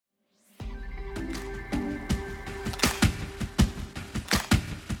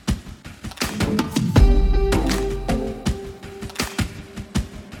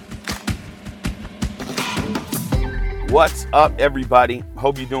What's up, everybody?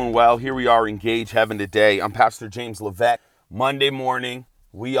 Hope you're doing well. Here we are, Engage Heaven today. I'm Pastor James Levesque. Monday morning,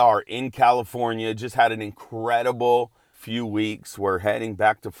 we are in California. Just had an incredible few weeks. We're heading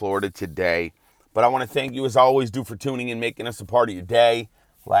back to Florida today. But I want to thank you, as I always do, for tuning in, making us a part of your day.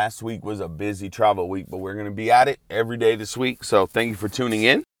 Last week was a busy travel week, but we're going to be at it every day this week. So thank you for tuning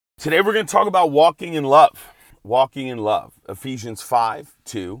in. Today, we're going to talk about walking in love. Walking in love. Ephesians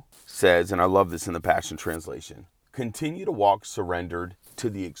 5:2 says, and I love this in the Passion Translation, continue to walk surrendered to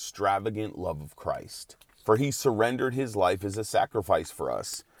the extravagant love of Christ. For he surrendered his life as a sacrifice for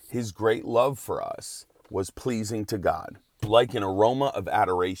us. His great love for us was pleasing to God, like an aroma of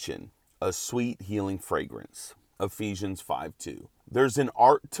adoration, a sweet healing fragrance. Ephesians 5:2. There's an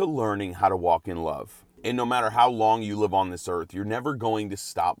art to learning how to walk in love. And no matter how long you live on this earth, you're never going to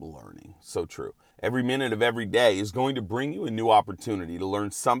stop learning. So true. Every minute of every day is going to bring you a new opportunity to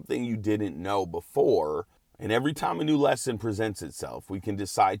learn something you didn't know before. And every time a new lesson presents itself, we can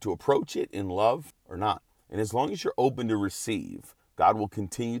decide to approach it in love or not. And as long as you're open to receive, God will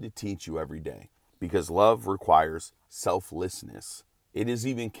continue to teach you every day, because love requires selflessness. It is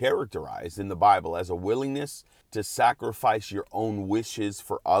even characterized in the Bible as a willingness to sacrifice your own wishes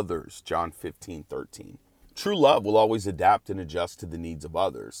for others, John 15:13. True love will always adapt and adjust to the needs of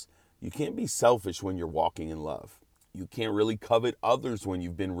others. You can't be selfish when you're walking in love. You can't really covet others when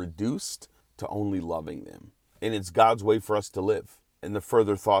you've been reduced to only loving them. And it's God's way for us to live. And the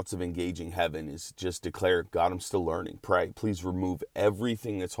further thoughts of engaging heaven is just declare, God, I'm still learning. Pray, please remove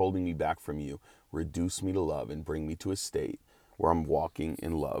everything that's holding me back from you. Reduce me to love and bring me to a state where I'm walking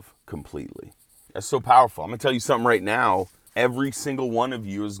in love completely. That's so powerful. I'm going to tell you something right now. Every single one of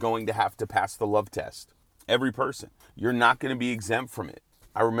you is going to have to pass the love test. Every person. You're not going to be exempt from it.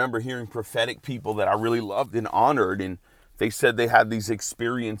 I remember hearing prophetic people that I really loved and honored, and they said they had these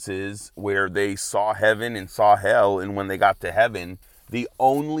experiences where they saw heaven and saw hell, and when they got to heaven, the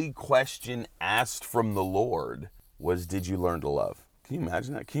only question asked from the Lord was, did you learn to love? Can you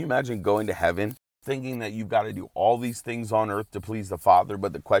imagine that? Can you imagine going to heaven thinking that you've got to do all these things on earth to please the Father,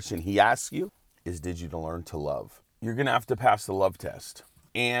 but the question he asks you is, did you learn to love? You're going to have to pass the love test.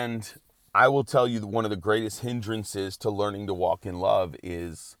 And I will tell you that one of the greatest hindrances to learning to walk in love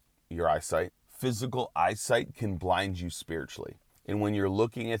is your eyesight. Physical eyesight can blind you spiritually. And when you're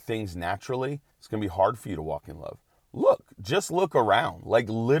looking at things naturally, it's going to be hard for you to walk in love. Just look around, like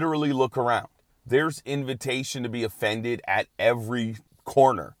literally look around. There's invitation to be offended at every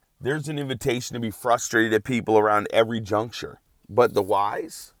corner. There's an invitation to be frustrated at people around every juncture. But the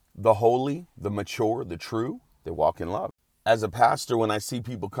wise, the holy, the mature, the true, they walk in love. As a pastor, when I see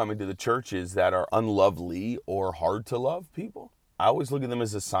people come into the churches that are unlovely or hard to love people, I always look at them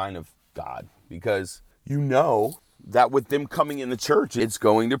as a sign of God, because you know that with them coming in the church, it's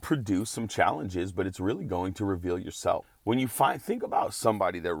going to produce some challenges, but it's really going to reveal yourself. When you think about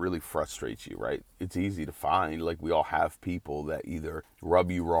somebody that really frustrates you, right? It's easy to find, like we all have people that either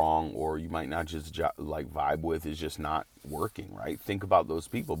rub you wrong or you might not just vibe with, is just not working, right? Think about those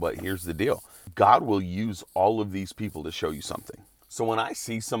people, but here's the deal. God will use all of these people to show you something. So when I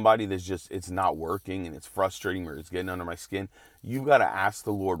see somebody that's just, it's not working and it's frustrating or it's getting under my skin, you've got to ask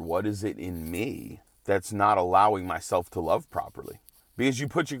the Lord, what is it in me that's not allowing myself to love properly? Because you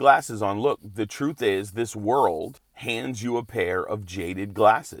put your glasses on. Look, the truth is this world hands you a pair of jaded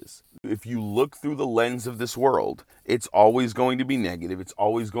glasses. If you look through the lens of this world, it's always going to be negative. It's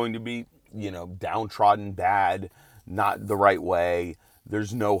always going to be, downtrodden, bad, not the right way.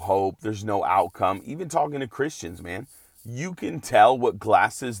 There's no hope. There's no outcome. Even talking to Christians, man, you can tell what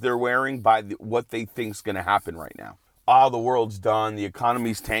glasses they're wearing by what they think's going to happen right now. The world's done. The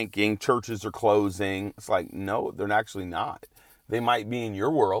economy's tanking. Churches are closing. It's like, no, they're actually not. They might be in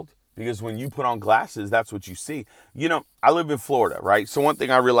your world, because when you put on glasses, that's what you see. I live in Florida, right? So one thing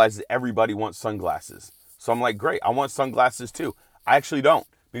I realized is everybody wants sunglasses. So I'm like, great, I want sunglasses too. I actually don't,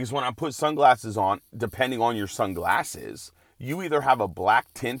 because when I put sunglasses on, depending on your sunglasses, you either have a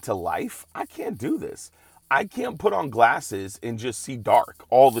black tint to life. I can't do this. I can't put on glasses and just see dark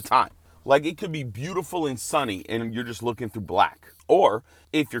all the time. Like, it could be beautiful and sunny and you're just looking through black. Or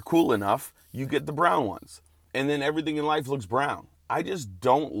if you're cool enough, you get the brown ones. And then everything in life looks brown. I just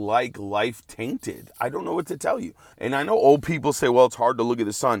don't like life tainted. I don't know what to tell you. And I know old people say, well, it's hard to look at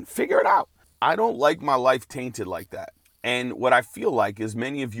the sun. Figure it out. I don't like my life tainted like that. And what I feel like is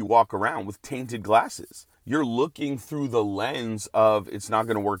many of you walk around with tainted glasses. You're looking through the lens of it's not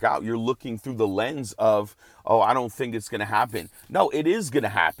going to work out. You're looking through the lens of, I don't think it's going to happen. No, it is going to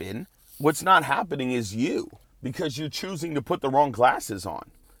happen. What's not happening is you, because you're choosing to put the wrong glasses on.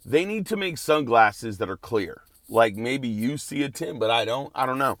 They need to make sunglasses that are clear. Like maybe you see a tint, but I don't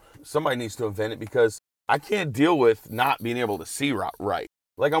know. Somebody needs to invent it, because I can't deal with not being able to see right.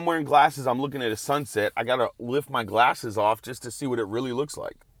 Like I'm wearing glasses, I'm looking at a sunset. I gotta lift my glasses off just to see what it really looks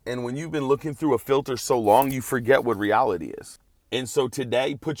like. And when you've been looking through a filter so long, you forget what reality is. And so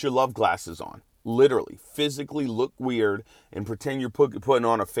today, put your love glasses on. Literally, physically look weird and pretend you're putting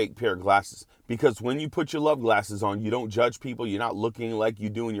on a fake pair of glasses. Because when you put your love glasses on, you don't judge people. You're not looking like you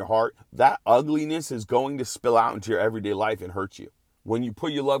do in your heart. That ugliness is going to spill out into your everyday life and hurt you. When you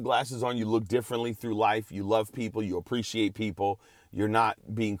put your love glasses on, you look differently through life. You love people. You appreciate people. You're not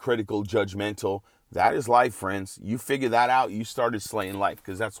being critical, judgmental. That is life, friends. You figure that out, you started slaying life,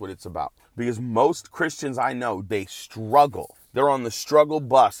 because that's what it's about. Because most Christians I know, they struggle. They're on the struggle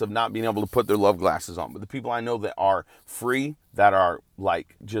bus of not being able to put their love glasses on. But the people I know that are free, that are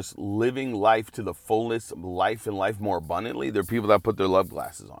like just living life to the fullest, life and life more abundantly, they're people that put their love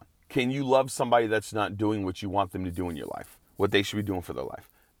glasses on. Can you love somebody that's not doing what you want them to do in your life? What they should be doing for their life?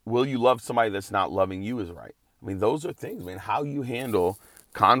 Will you love somebody that's not loving you is right? I mean, those are things, man. How you handle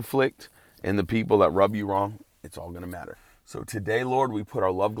conflict and the people that rub you wrong, it's all going to matter. So today, Lord, we put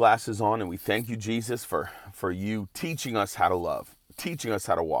our love glasses on and we thank you, Jesus, for you teaching us how to love, teaching us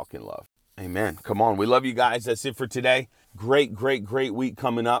how to walk in love. Amen. Come on. We love you guys. That's it for today. Great week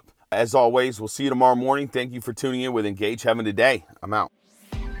coming up. As always, we'll see you tomorrow morning. Thank you for tuning in with Engage Heaven Today. I'm out.